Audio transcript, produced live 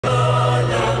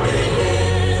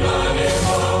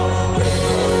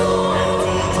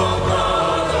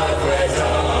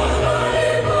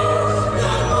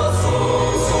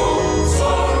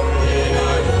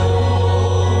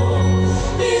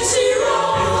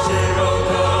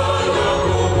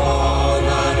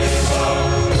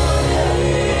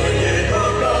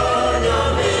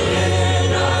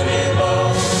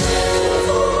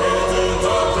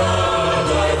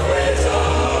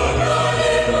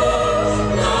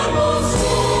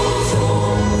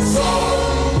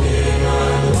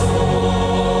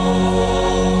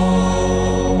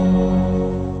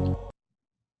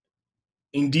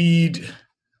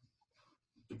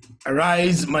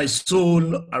Arise, my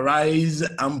soul, arise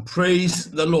and praise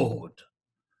the Lord.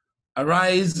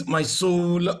 Arise, my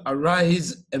soul,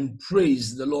 arise and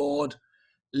praise the Lord.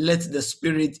 Let the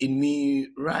spirit in me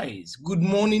rise. Good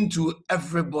morning to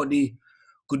everybody.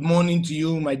 Good morning to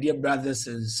you, my dear brothers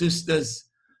and sisters,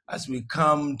 as we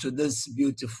come to this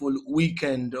beautiful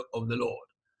weekend of the Lord.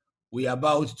 We are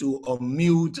about to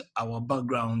unmute our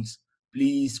backgrounds.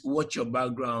 Please watch your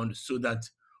background so that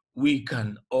we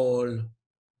can all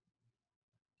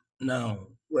now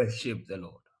worship the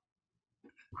Lord.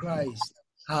 Christ,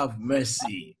 have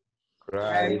mercy.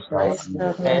 Christ have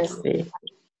mercy.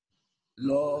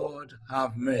 Lord,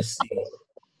 have mercy.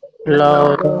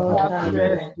 Lord, have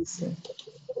mercy.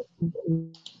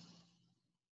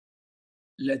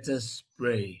 Let us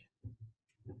pray.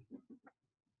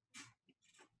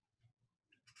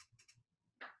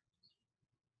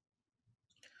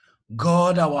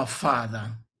 God, our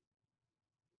Father,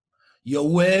 your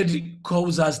word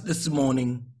calls us this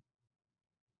morning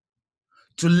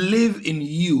to live in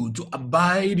you, to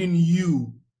abide in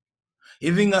you,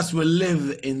 even as we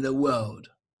live in the world.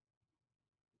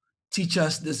 Teach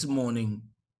us this morning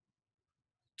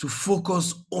to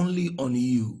focus only on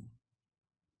you.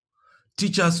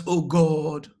 Teach us, O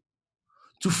God,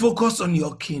 to focus on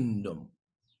your kingdom.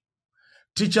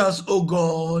 Teach us, O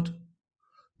God,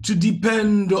 to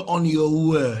depend on your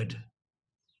word.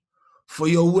 For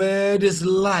your word is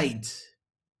light.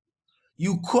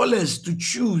 You call us to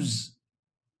choose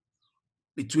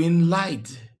between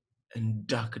light and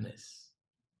darkness.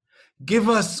 Give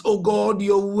us, O God,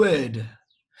 your word.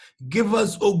 Give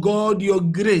us, O God, your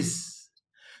grace,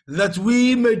 that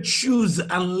we may choose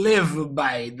and live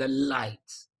by the light.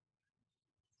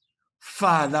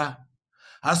 Father,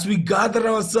 as we gather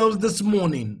ourselves this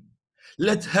morning,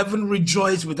 let heaven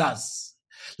rejoice with us.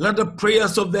 Let the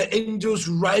prayers of the angels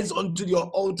rise unto your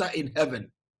altar in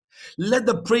heaven. Let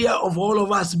the prayer of all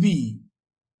of us be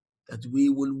that we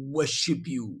will worship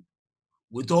you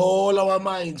with all our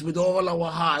minds, with all our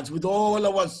hearts, with all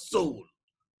our soul,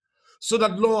 so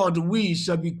that, Lord, we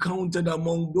shall be counted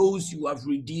among those you have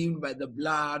redeemed by the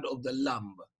blood of the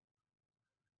Lamb.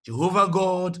 Jehovah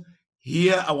God,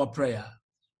 hear our prayer.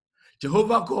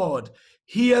 Jehovah God,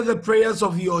 hear the prayers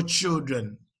of your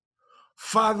children.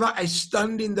 Father, I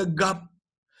stand in the gap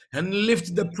and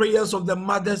lift the prayers of the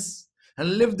mothers,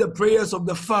 and lift the prayers of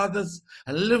the fathers,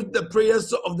 and lift the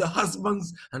prayers of the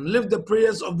husbands, and lift the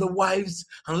prayers of the wives,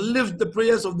 and lift the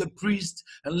prayers of the priest,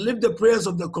 and lift the prayers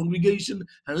of the congregation,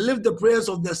 and lift the prayers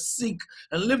of the sick,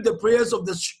 and lift the prayers of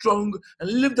the strong, and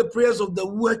lift the prayers of the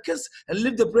workers, and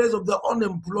lift the prayers of the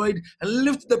unemployed, and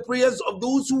lift the prayers of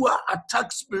those who are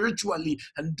attacked spiritually,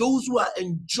 and those who are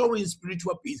enjoying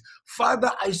spiritual peace. Father,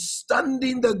 I stand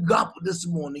in the gap this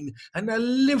morning, and I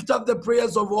lift up the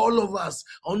prayers of all of us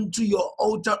unto your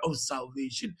altar of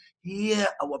salvation. Hear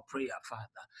our prayer, Father.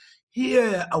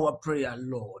 Hear our prayer,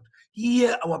 Lord.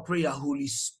 Hear our prayer, Holy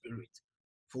Spirit.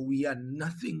 For we are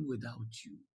nothing without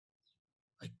you.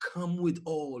 I come with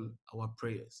all our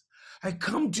prayers. I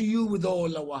come to you with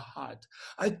all our heart.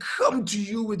 I come to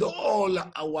you with all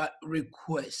our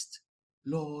requests.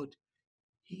 Lord,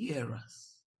 hear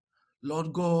us.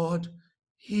 Lord God,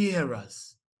 hear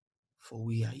us, for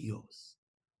we are yours.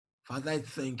 Father, I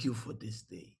thank you for this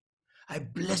day. I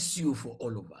bless you for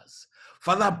all of us.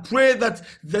 Father, I pray that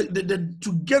the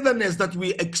togetherness that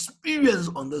we experience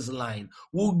on this line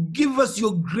will give us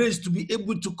your grace to be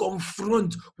able to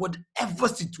confront whatever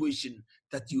situation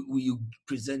that you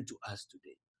present to us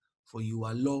today. For you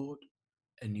are Lord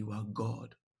and you are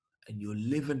God, and you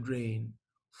live and reign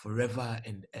forever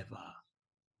and ever.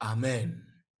 Amen.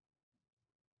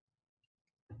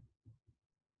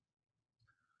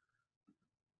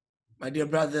 My dear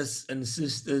brothers and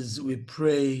sisters, we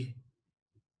pray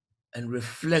and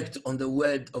reflect on the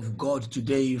word of God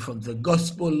today from the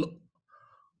Gospel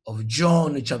of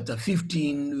John, chapter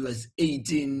 15, verse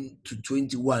 18 to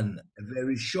 21. A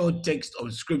very short text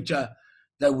of scripture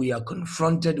that we are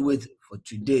confronted with for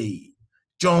today.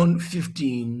 John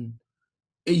 15,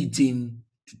 18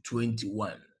 to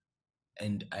 21.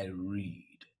 And I read.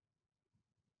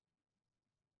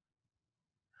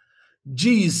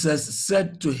 Jesus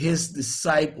said to his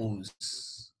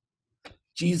disciples,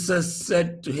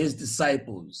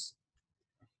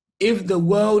 if the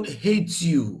world hates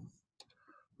you,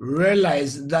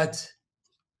 realize that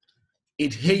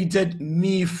it hated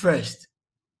me first.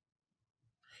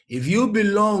 If you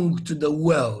belong to the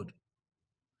world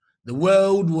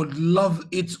would love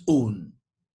its own.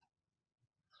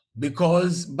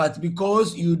 But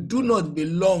because you do not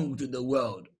belong to the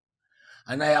world,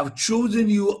 and I have chosen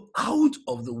you out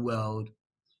of the world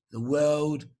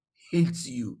hates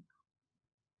you.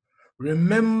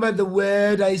 Remember the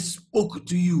word I spoke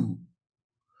to you.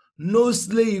 No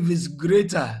slave is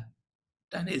greater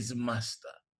than his master.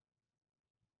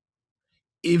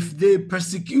 If they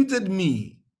persecuted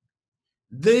me,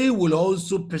 they will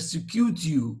also persecute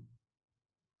you.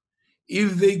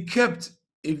 If they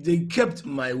kept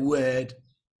my word,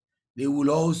 they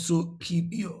will also keep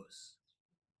yours.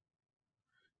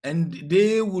 And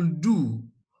they will do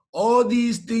all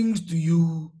these things to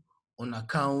you on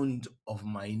account of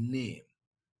my name,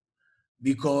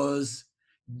 because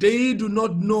they do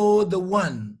not know the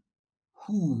one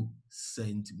who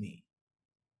sent me.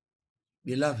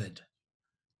 Beloved,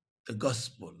 the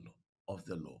gospel of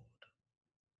the Lord.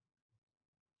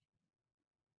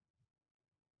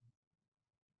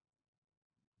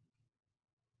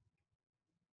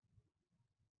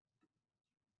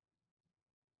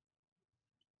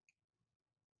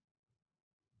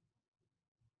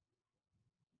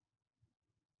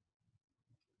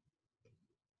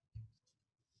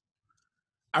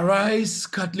 Arise,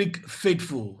 Catholic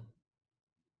faithful,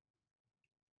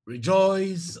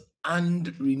 rejoice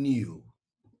and renew.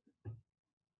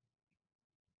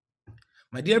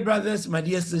 My dear brothers, my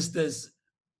dear sisters,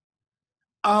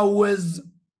 hours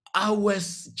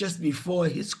just before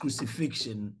his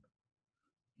crucifixion,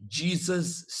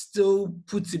 Jesus still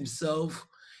puts himself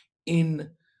in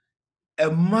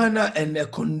a manner and a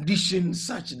condition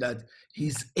such that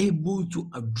he's able to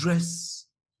address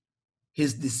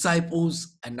his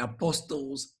disciples and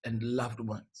apostles and loved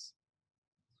ones.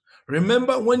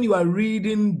 Remember, when you are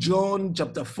reading John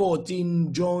chapter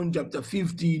 14, John chapter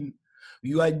 15,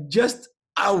 you are just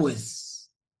hours,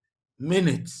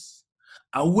 minutes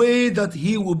away that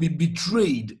he will be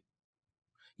betrayed.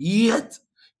 Yet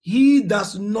he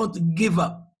does not give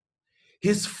up.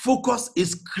 His focus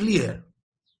is clear.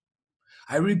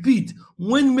 I repeat,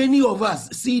 when many of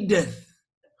us see death,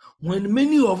 when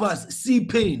many of us see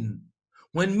pain,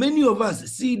 when many of us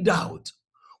see doubt,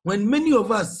 when many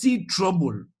of us see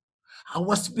trouble,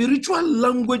 our spiritual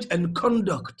language and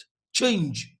conduct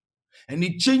change, and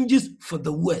it changes for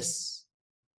the worse.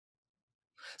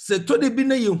 Se tode bi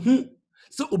na yehu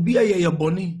se obi aye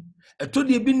boni,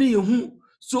 etode bi na yehu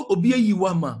so obi ayi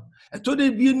wama,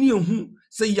 etode bi na yehu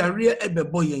se yare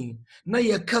ebebo yen, na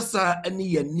ye kasa ani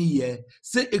ye niye,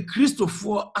 se e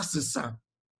Christopher asesa.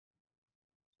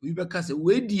 We be kasa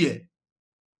we die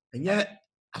enye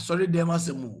asori dem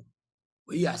asemu,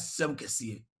 we asem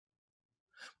kesiye.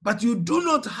 But you do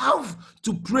not have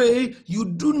to pray, you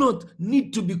do not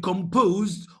need to be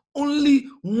composed only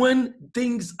when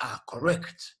things are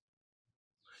correct.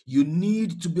 You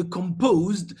need to be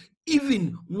composed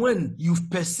even when you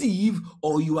perceive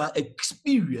or you are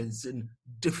experiencing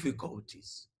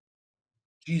difficulties.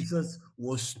 Jesus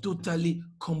was totally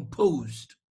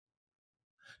composed.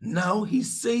 Now he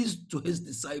says to his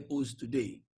disciples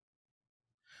today,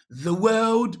 the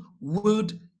world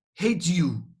would hate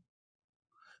you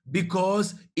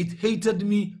because it hated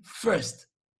me first.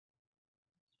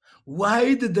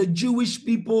 Why did the Jewish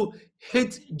people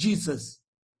hate Jesus?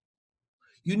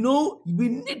 You know, we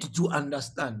need to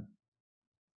understand.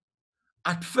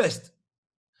 At first,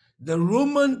 the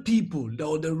Roman people,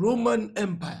 or the Roman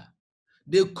Empire,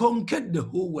 they conquered the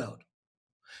whole world.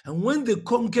 And when they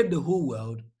conquered the whole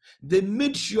world, they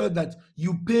made sure that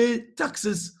you pay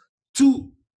taxes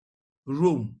to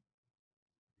Rome.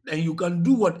 And you can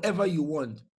do whatever you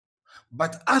want.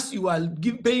 But as you are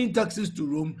paying taxes to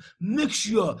Rome, make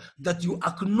sure that you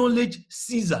acknowledge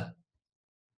Caesar.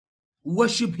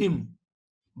 Worship him.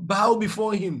 Bow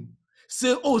before him.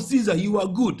 Say, oh, Caesar, you are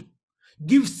good.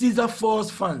 Give Caesar false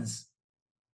funds.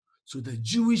 So the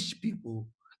Jewish people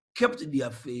kept their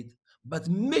faith, but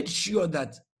made sure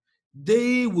that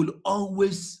they will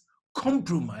always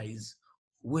compromise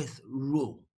with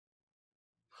Rome.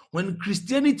 When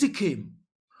Christianity came,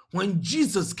 when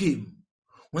Jesus came,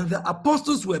 when the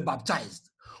apostles were baptized,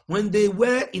 when they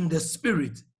were in the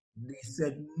Spirit, they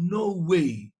said, no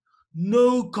way,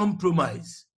 no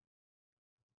compromise.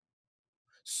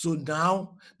 So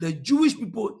now the Jewish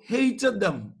people hated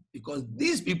them because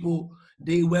these people,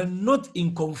 they were not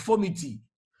in conformity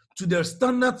to the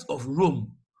standards of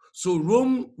Rome. So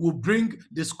Rome will bring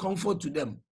discomfort to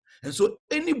them. And so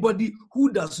anybody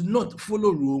who does not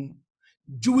follow Rome,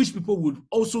 Jewish people would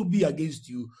also be against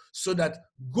you, so that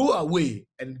go away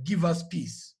and give us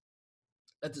peace.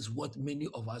 That is what many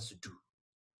of us do.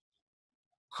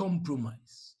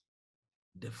 Compromise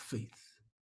the faith.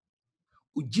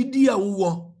 Ujidia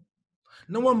uwo.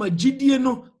 Na wama jidie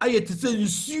no ayete se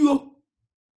nsuo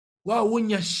wa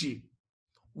wonya hye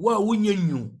wa wonya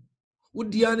nyu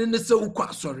wodia ne se ukwa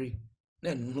asori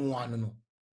na no ano no.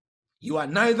 You are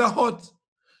neither hot,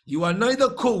 you are neither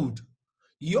cold,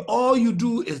 All you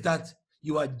do is that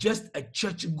you are just a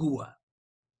church goer.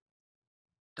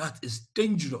 That is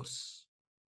dangerous.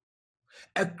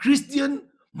 A Christian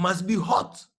must be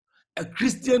hot. A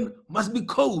Christian must be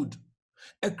cold.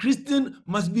 A Christian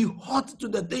must be hot to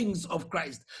the things of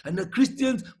Christ. And a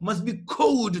Christian must be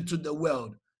cold to the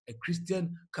world. A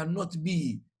Christian cannot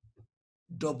be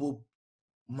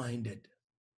double-minded.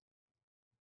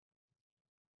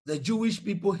 The Jewish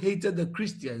people hated the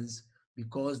Christians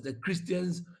because the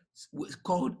Christians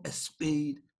called a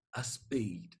spade a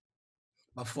spade.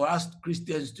 But for us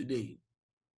Christians today,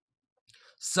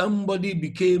 somebody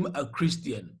became a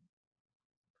Christian,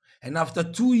 and after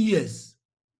 2 years,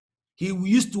 he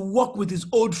used to walk with his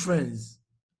old friends.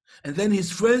 And then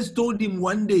his friends told him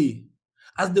one day,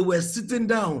 as they were sitting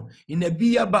down in a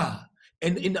beer bar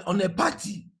and on a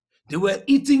party, they were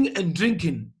eating and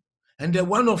drinking. And then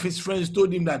one of his friends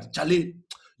told him that, Charlie,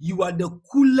 you are the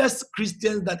coolest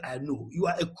Christian that I know. You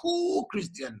are a cool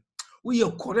Christian. We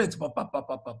are correct, papa.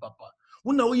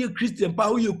 When we are Christian,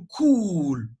 we are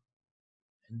cool.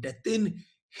 And the thing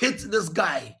hit this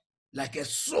guy like a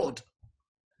sword.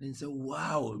 And he said,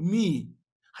 wow, me,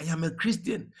 I am a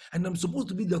Christian and I'm supposed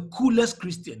to be the coolest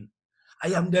Christian.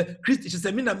 I am the Christian. She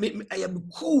said, I am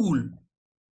cool.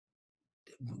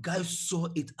 The guy saw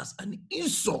it as an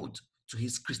insult to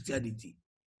his Christianity.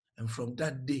 And from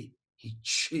that day, he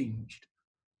changed.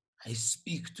 I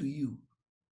speak to you.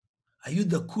 Are you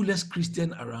the coolest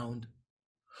Christian around?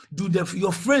 Do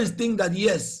your friends think that,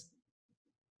 yes,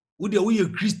 we are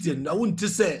Christian? I wouldn't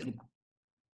say.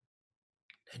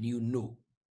 And you know.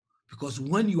 Because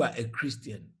when you are a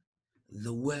Christian,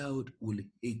 the world will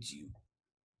hate you.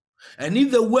 And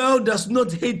if the world does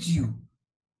not hate you,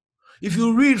 if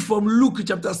you read from Luke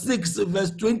chapter 6,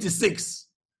 verse 26,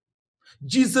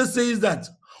 Jesus says that,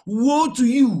 woe to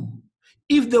you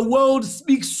if the world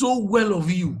speaks so well of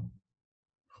you.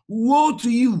 Woe to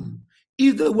you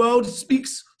if the world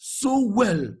speaks so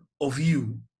well of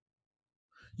you.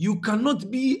 You cannot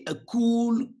be a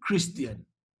cool Christian,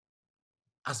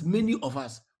 as many of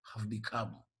us have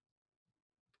become.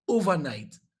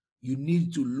 Overnight, you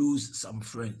need to lose some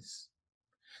friends.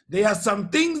 There are some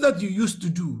things that you used to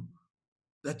do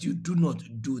that you do not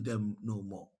do them no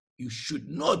more. You should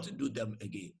not do them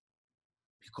again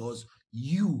because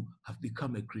you have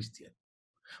become a Christian.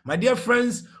 My dear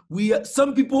friends,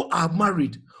 some people are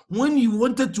married. When you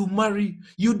wanted to marry,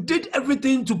 you did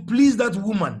everything to please that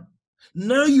woman.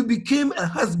 Now you became a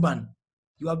husband.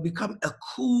 You have become a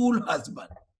cool husband.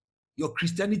 Your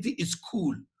Christianity is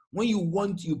cool. When you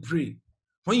want, you pray.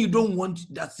 When you don't want,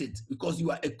 that's it. Because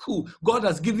you are a cool. God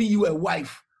has given you a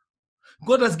wife.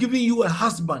 God has given you a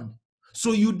husband.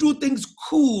 So you do things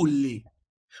coolly.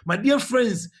 My dear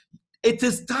friends, it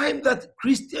is time that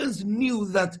Christians knew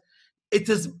that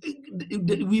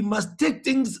we must take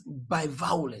things by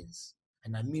violence.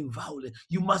 And I mean violence.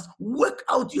 You must work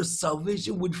out your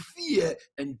salvation with fear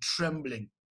and trembling.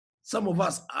 Some of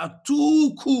us are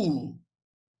too cool.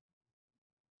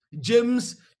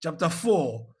 James chapter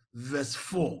 4, verse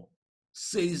 4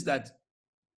 says that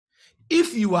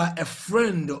if you are a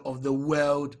friend of the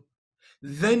world,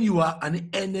 then you are an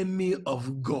enemy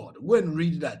of God. Go and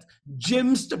read that.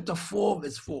 James chapter 4,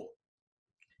 verse 4.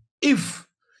 If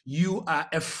you are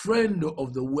a friend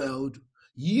of the world,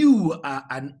 you are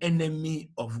an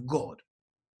enemy of God.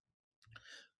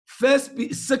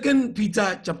 2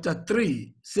 Peter chapter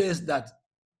 3 says that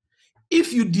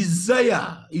if you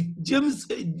desire,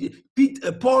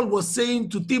 Paul was saying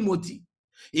to Timothy,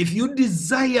 if you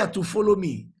desire to follow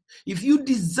me, if you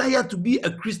desire to be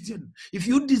a Christian, if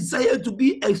you desire to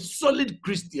be a solid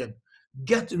Christian,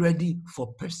 get ready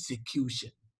for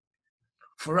persecution.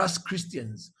 For us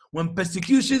Christians, when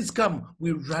persecutions come,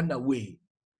 we run away.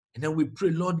 And then we pray,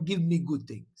 Lord, give me good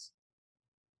things.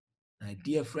 My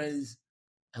dear friends,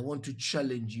 I want to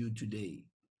challenge you today.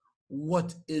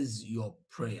 What is your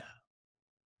prayer?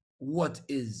 What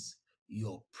is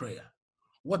your prayer?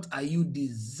 What are you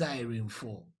desiring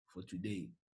for today?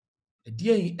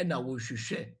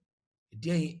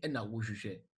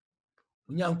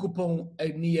 Onyankopɔn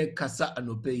ani yɛ kasa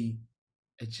anɔpa yi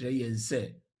ɛkyerɛ yɛn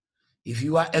sɛ if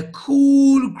you are a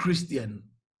cool Christian,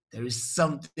 there is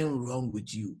something wrong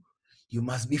with you. You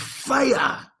must be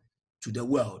fire to the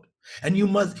world. And you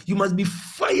must be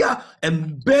fire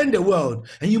and burn the world.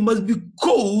 And you must be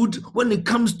cold when it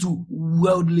comes to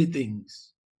worldly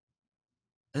things.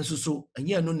 And so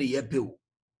anya no ne yepe.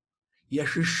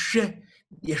 Yehwehwe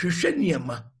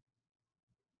niema.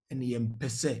 And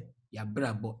yempese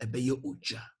yabrabo ebeye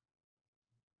oja.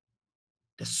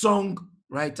 The song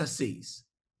writer says,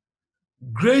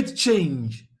 great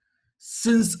change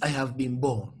since I have been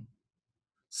born.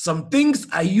 Some things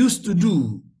I used to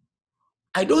do,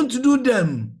 I don't do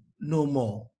them no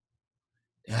more.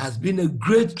 There has been a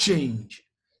great change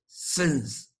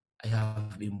since I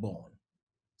have been born.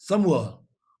 Samuel,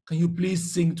 can you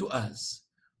please sing to us?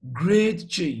 Great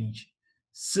change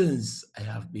since I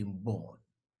have been born.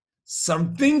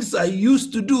 Some things I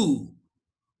used to do,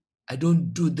 I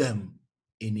don't do them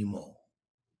anymore.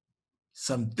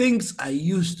 Some things I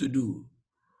used to do,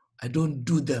 I don't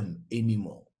do them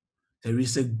anymore. There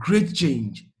is a great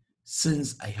change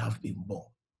since I have been born.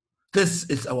 This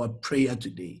is our prayer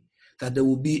today, that there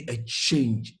will be a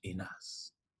change in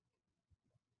us.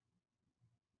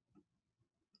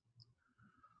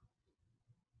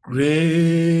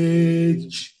 Great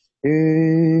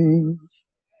change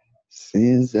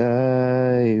since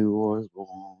I was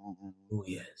born. Oh,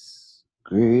 yes.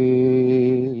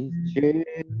 Great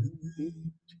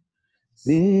change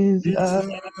since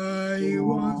I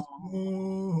was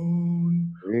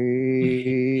born.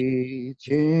 Great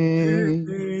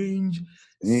change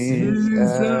Since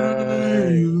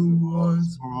I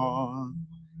was born.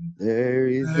 There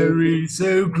is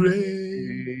a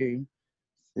great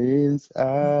since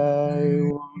I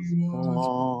was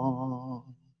born.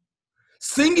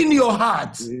 Sing in your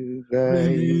heart.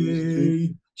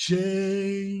 Great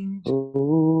change.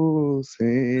 Oh,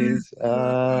 since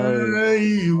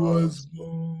I was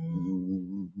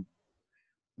born.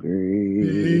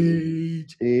 Great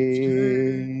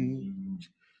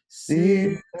change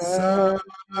since I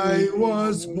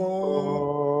was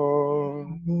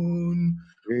born.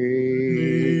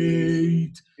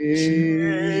 Great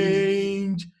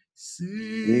change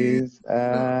since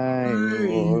I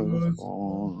was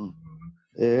born.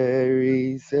 There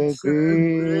is a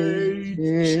great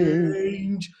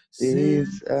change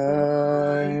since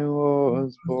I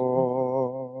was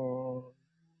born.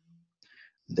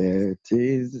 The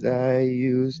things I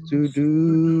used to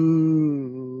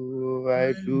do,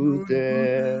 I do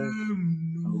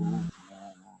them no more.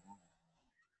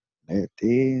 The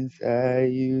things I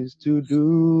used to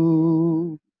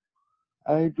do,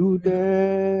 I do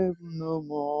them no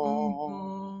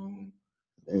more.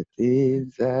 The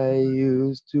things I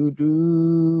used to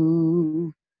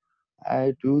do,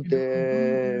 I do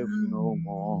them no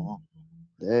more.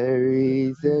 There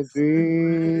is a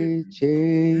great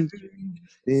change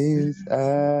since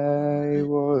I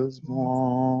was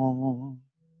born.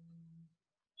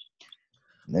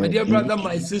 My dear brother,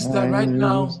 my sister, right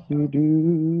now,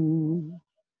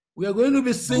 we are going to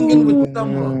be singing with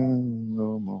Samuel.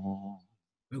 No more.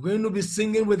 We're going to be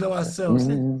singing with ourselves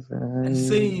and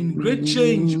saying, great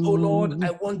change, oh Lord,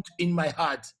 I want in my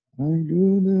heart. You're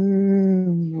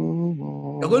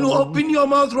going to open your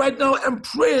mouth right now and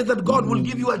pray that God will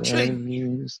give you a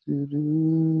change.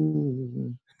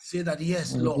 Say that,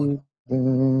 yes, Lord, I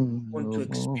want to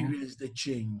experience the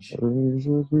change.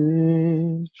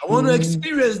 I want to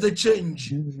experience the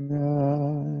change.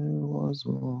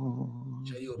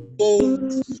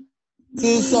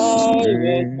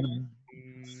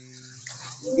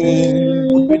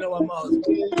 Open our mouth.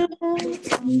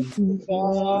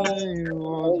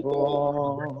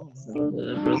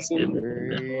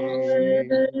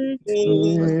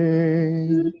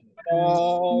 I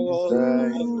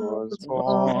was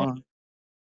born.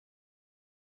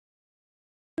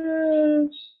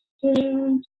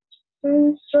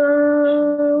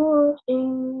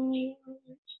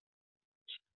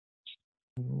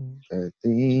 The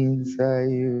things I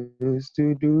used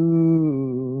to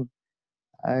do,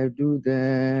 I do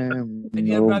them. My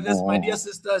dear brothers, my dear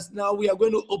sisters, now we are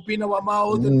going to open our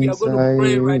mouth and we are going to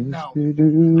pray right now.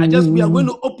 We are going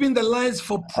to open the lines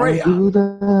for prayer.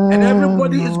 And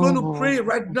everybody is going to pray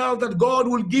right now that God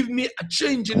will give me a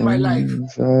change in my life.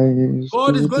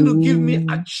 God is going to give me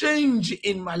a change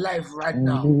in my life right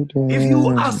now. If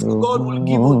you ask, God will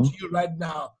give it to you right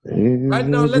now. Right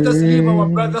now, let us leave our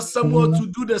brother Samuel to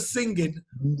do the singing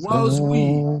whilst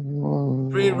we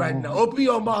pray right now. Open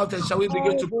your mouth and shall we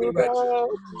begin to pray right now?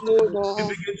 We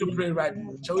begin to pray right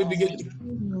now. Shall we begin to pray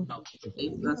now?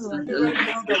 Right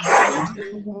now that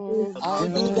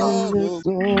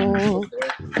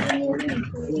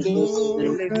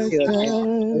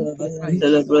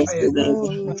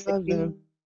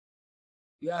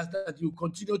we ask that you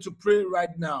continue to pray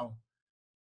right now.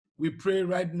 We pray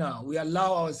right now. We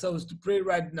allow ourselves to pray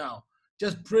right now.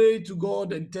 Just pray to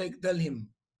God and tell Him.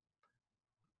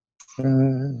 Pray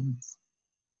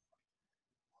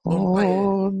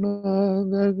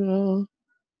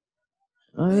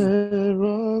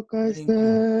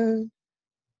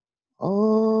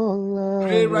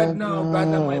right now,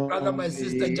 brother, my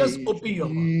sister. Just open your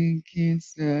mouth.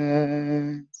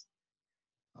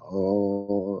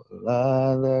 all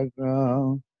other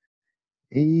ground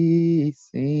is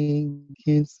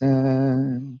sinking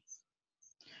sand.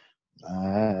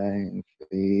 My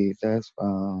faith has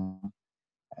found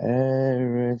a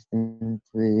resting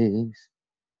place,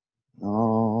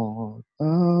 not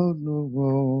out the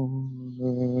world.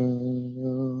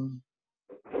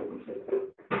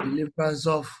 Deliverance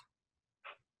of.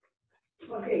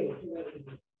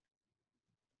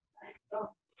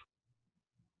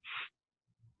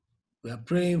 We are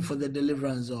praying for the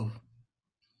deliverance of.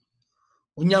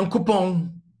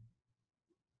 Onyankopon,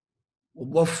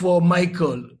 Obofo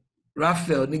Michael,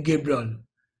 Raphael, ni Gabriel,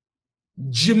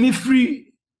 Jimmy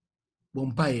Free,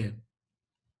 Bompaye.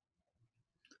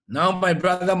 Now, my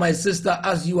brother, my sister,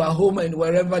 as you are home and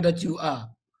wherever that you are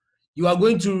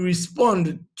going to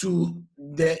respond to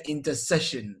the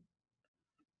intercession.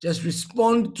 Just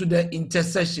respond to the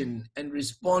intercession and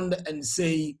respond and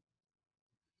say,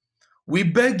 we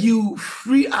beg you,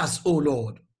 free us, O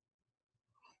Lord,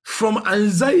 from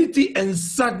anxiety and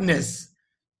sadness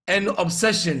and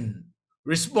obsession.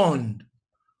 Respond.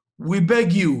 We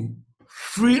beg you,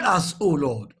 free us, O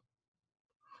Lord,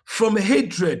 from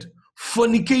hatred,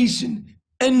 fornication,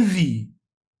 envy.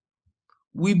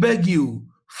 We beg you,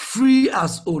 free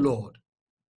us, O Lord,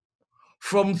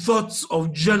 from thoughts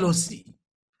of jealousy,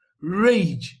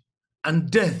 rage, and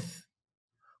death.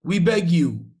 We beg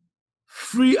you,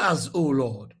 free us, O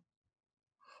Lord,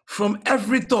 from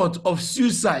every thought of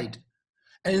suicide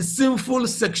and sinful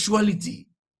sexuality.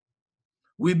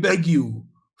 We beg you,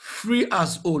 free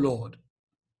us, O Lord,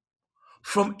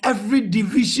 from every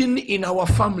division in our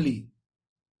family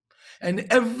and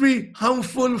every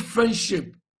harmful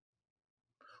friendship.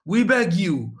 We beg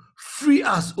you, free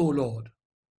us, O Lord,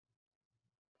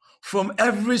 from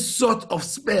every sort of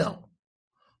spell,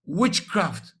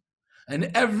 witchcraft,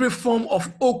 and every form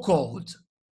of occult.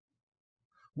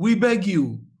 We beg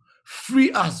you,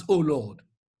 free us, O Lord.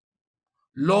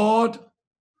 Lord,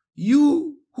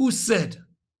 you who said,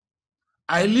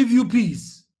 I leave you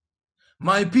peace,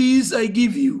 my peace I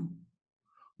give you.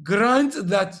 Grant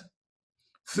that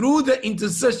through the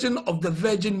intercession of the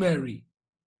Virgin Mary,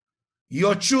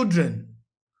 your children,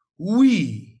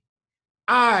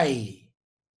 I,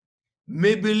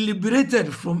 may be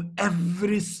liberated from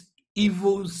every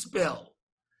evil spell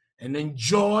and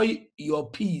enjoy your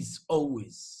peace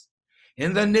always.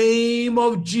 In the name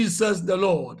of Jesus the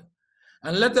Lord.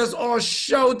 And let us all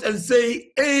shout and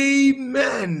say,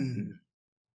 Amen.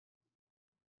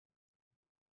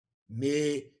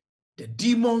 May the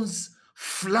demons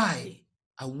fly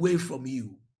away from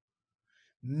you.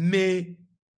 May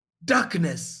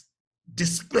darkness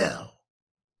dispel.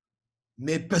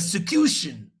 May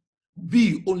persecution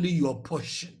be only your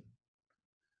portion.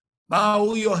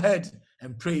 Bow your head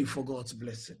and pray for God's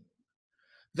blessing.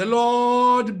 The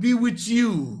Lord be with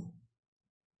you.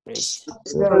 The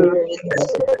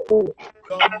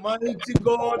Almighty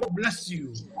God bless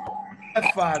you.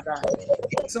 Father,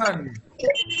 Son,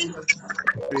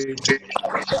 Spirit.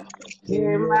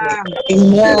 Amen.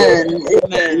 Amen.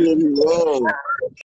 Amen.